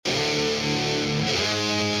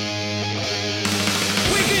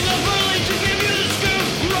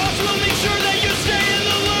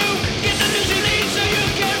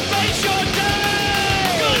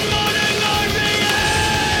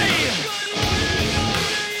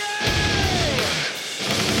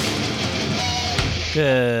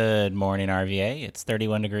Good morning, RVA. It's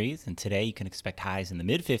 31 degrees, and today you can expect highs in the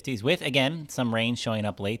mid-50s with, again, some rain showing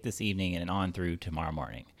up late this evening and on through tomorrow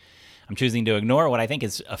morning. I'm choosing to ignore what I think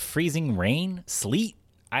is a freezing rain, sleet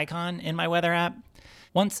icon in my weather app.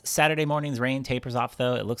 Once Saturday morning's rain tapers off,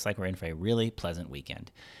 though, it looks like we're in for a really pleasant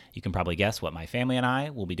weekend. You can probably guess what my family and I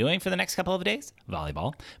will be doing for the next couple of days,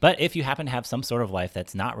 volleyball. But if you happen to have some sort of life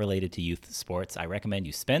that's not related to youth sports, I recommend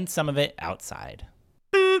you spend some of it outside.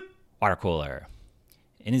 Water cooler.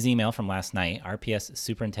 In his email from last night, RPS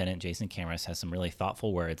Superintendent Jason Cameras has some really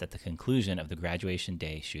thoughtful words at the conclusion of the graduation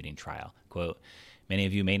day shooting trial. Quote, "Many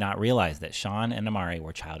of you may not realize that Sean and Amari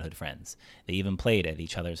were childhood friends. They even played at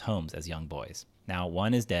each other's homes as young boys. Now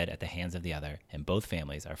one is dead at the hands of the other, and both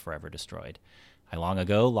families are forever destroyed. I long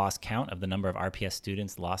ago lost count of the number of RPS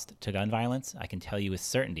students lost to gun violence. I can tell you with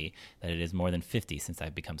certainty that it is more than 50 since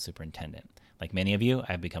I've become superintendent. Like many of you,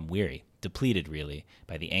 I've become weary, depleted really,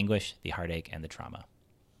 by the anguish, the heartache, and the trauma."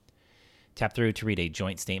 Tap through to read a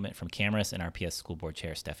joint statement from Cameras and RPS School Board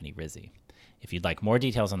Chair Stephanie Rizzi. If you'd like more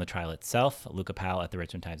details on the trial itself, Luca Powell at the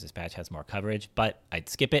Richmond Times-Dispatch has more coverage, but I'd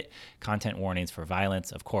skip it. Content warnings for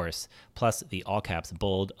violence, of course, plus the all-caps,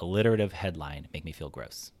 bold, alliterative headline make me feel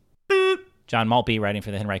gross. John Maltby, writing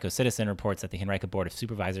for the Henrico Citizen, reports that the Henrico Board of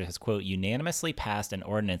Supervisors has, quote, unanimously passed an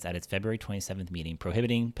ordinance at its February 27th meeting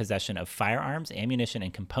prohibiting possession of firearms, ammunition,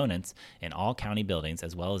 and components in all county buildings,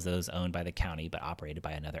 as well as those owned by the county but operated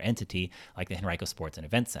by another entity, like the Henrico Sports and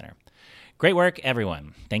Events Center. Great work,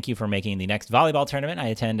 everyone. Thank you for making the next volleyball tournament I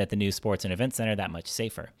attend at the new Sports and Events Center that much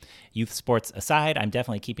safer. Youth sports aside, I'm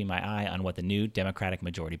definitely keeping my eye on what the new Democratic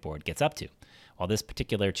Majority Board gets up to. While this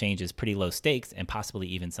particular change is pretty low stakes and possibly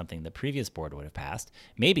even something the previous board would have passed,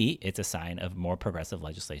 maybe it's a sign of more progressive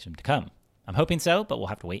legislation to come. I'm hoping so, but we'll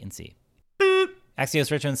have to wait and see.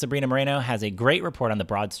 Axios Richmond's Sabrina Moreno has a great report on the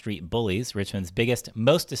Broad Street Bullies, Richmond's biggest,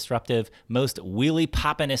 most disruptive, most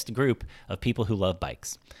wheelie-poppinest group of people who love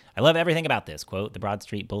bikes. I love everything about this. Quote, "The Broad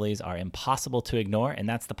Street Bullies are impossible to ignore, and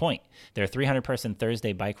that's the point. Their 300-person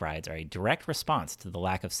Thursday bike rides are a direct response to the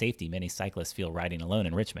lack of safety many cyclists feel riding alone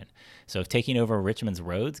in Richmond. So if taking over Richmond's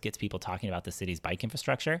roads gets people talking about the city's bike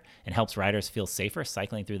infrastructure and helps riders feel safer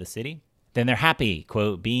cycling through the city, then they're happy,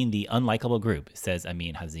 quote, being the unlikable group," says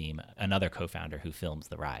Amin Hazim, another co-founder who films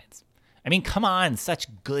the rides. I mean, come on,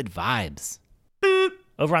 such good vibes.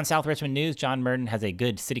 Over on South Richmond News, John Murden has a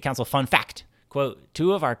good city council fun fact. Quote,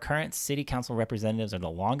 "Two of our current city council representatives are the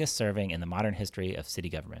longest serving in the modern history of city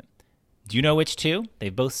government. Do you know which two?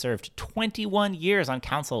 They've both served 21 years on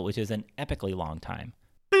council, which is an epically long time."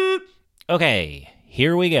 Okay,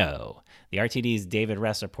 here we go. The RTD's David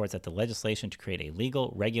Ress reports that the legislation to create a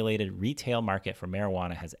legal, regulated retail market for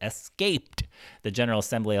marijuana has escaped the General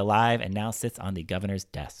Assembly alive and now sits on the governor's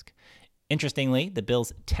desk. Interestingly, the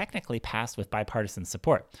bill's technically passed with bipartisan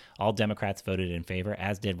support. All Democrats voted in favor,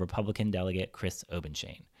 as did Republican delegate Chris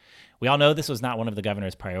Obenshain. We all know this was not one of the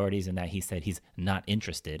governor's priorities in that he said he's not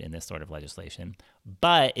interested in this sort of legislation.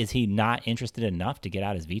 But is he not interested enough to get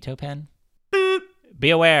out his veto pen? Be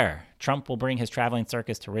aware, Trump will bring his traveling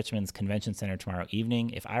circus to Richmond's Convention Center tomorrow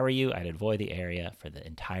evening. If I were you, I'd avoid the area for the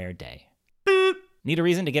entire day. Need a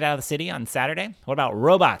reason to get out of the city on Saturday? What about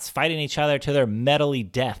robots fighting each other to their metally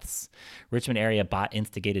deaths? Richmond area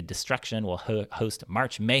bot-instigated destruction will host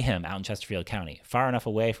March Mayhem out in Chesterfield County, far enough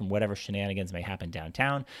away from whatever shenanigans may happen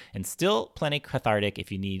downtown, and still plenty cathartic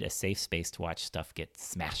if you need a safe space to watch stuff get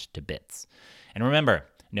smashed to bits. And remember,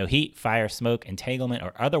 no heat, fire, smoke, entanglement,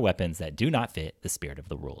 or other weapons that do not fit the spirit of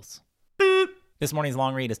the rules. This morning's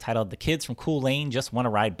long read is titled "The Kids from Cool Lane Just Want to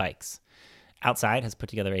Ride Bikes." Outside has put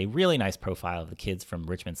together a really nice profile of the kids from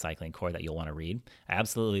Richmond Cycling Corps that you'll want to read. I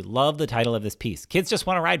absolutely love the title of this piece. Kids just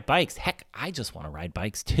want to ride bikes. Heck, I just want to ride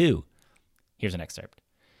bikes too. Here's an excerpt.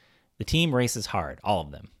 The team races hard, all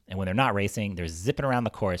of them. And when they're not racing, they're zipping around the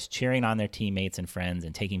course, cheering on their teammates and friends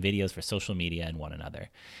and taking videos for social media and one another.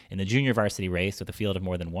 In the junior varsity race with a field of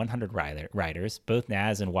more than 100 riders, both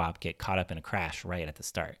Naz and Wap get caught up in a crash right at the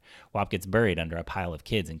start. Wap gets buried under a pile of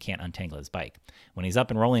kids and can't untangle his bike. When he's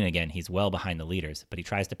up and rolling again, he's well behind the leaders, but he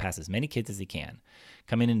tries to pass as many kids as he can.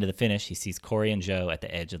 Coming into the finish, he sees Corey and Joe at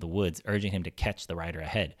the edge of the woods, urging him to catch the rider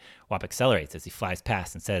ahead. Wap accelerates as he flies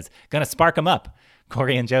past and says, "Gonna spark him up."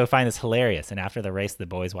 Corey and Joe find this hilarious, and after the race, the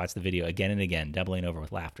boys watch the video again and again, doubling over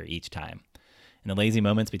with laughter each time. In the lazy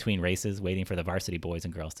moments between races, waiting for the varsity boys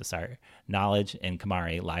and girls to start, Knowledge and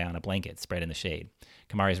Kamari lie on a blanket spread in the shade.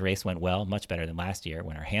 Kamari's race went well, much better than last year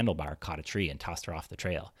when her handlebar caught a tree and tossed her off the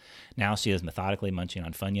trail. Now she is methodically munching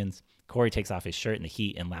on Funyuns. Corey takes off his shirt in the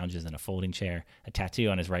heat and lounges in a folding chair. A tattoo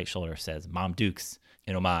on his right shoulder says "Mom Dukes,"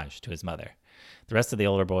 in homage to his mother. The rest of the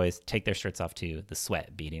older boys take their shirts off too, the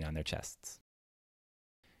sweat beading on their chests.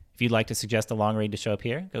 If you'd like to suggest a long read to show up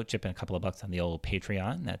here, go chip in a couple of bucks on the old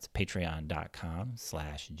Patreon. That's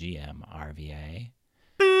patreon.com/GMRVA.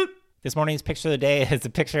 This morning's picture of the day is a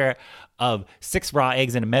picture of 6 raw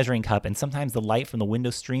eggs in a measuring cup, and sometimes the light from the window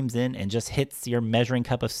streams in and just hits your measuring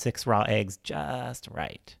cup of 6 raw eggs just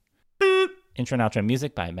right. Intro and outro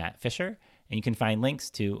music by Matt Fisher, and you can find links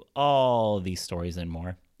to all these stories and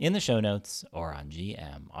more in the show notes or on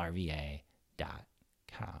gmrva.com.